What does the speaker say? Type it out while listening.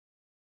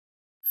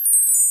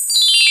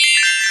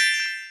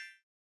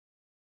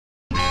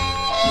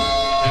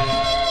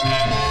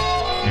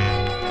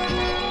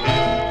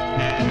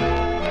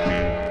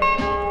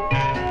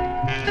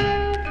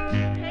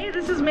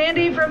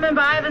from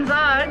Imbibe and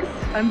ZOG'S.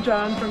 I'm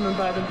John from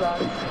Imbibe and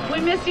ZOG'S. We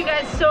miss you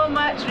guys so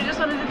much. We just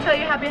wanted to tell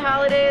you happy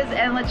holidays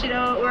and let you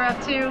know what we're up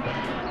to.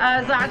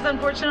 ZOG'S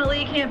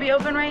unfortunately can't be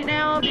open right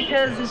now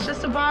because it's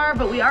just a bar,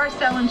 but we are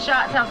selling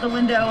shots out the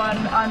window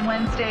on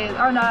Wednesdays,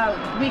 on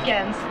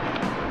weekends.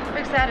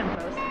 Fri Sat in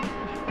post.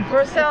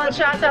 We're selling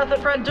shots out the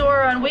front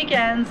door on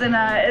weekends, and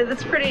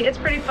it's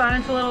pretty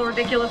fun. It's a little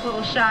ridiculous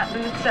little shot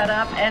booth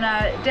setup. And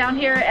down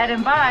here at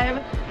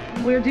Imbibe,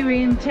 we're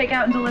doing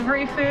takeout and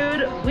delivery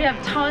food. We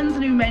have tons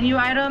of new menu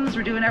items.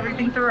 We're doing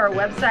everything through our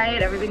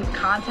website. Everything's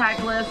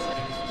contactless.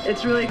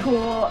 It's really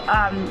cool.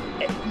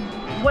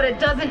 What it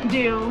doesn't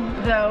do,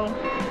 though,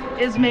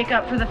 is make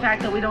up for the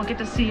fact that we don't get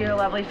to see your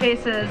lovely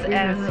faces,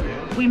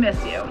 we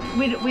miss you.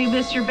 We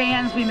miss your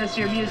bands, we miss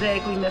your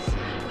music, we miss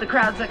the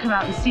crowds that come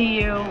out and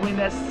see you. We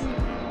miss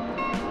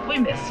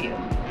you.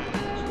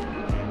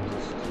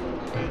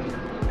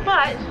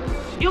 But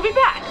you'll be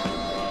back.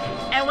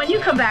 And when you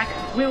come back,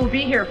 we will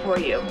be here for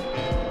you.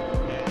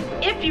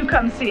 If you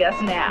come see us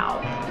now.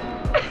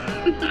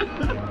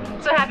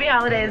 So happy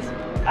holidays.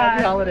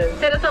 Happy holidays.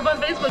 Hit us up on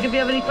Facebook if you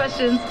have any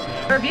questions,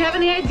 or if you have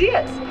any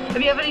ideas.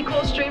 If you have any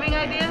cool streaming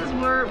ideas,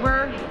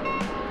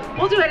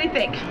 we'll do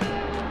anything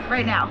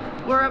right now.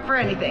 We're up for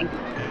anything.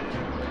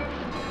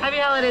 Happy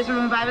holidays from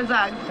Imbibe and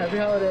ZOG'S. Happy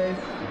holidays.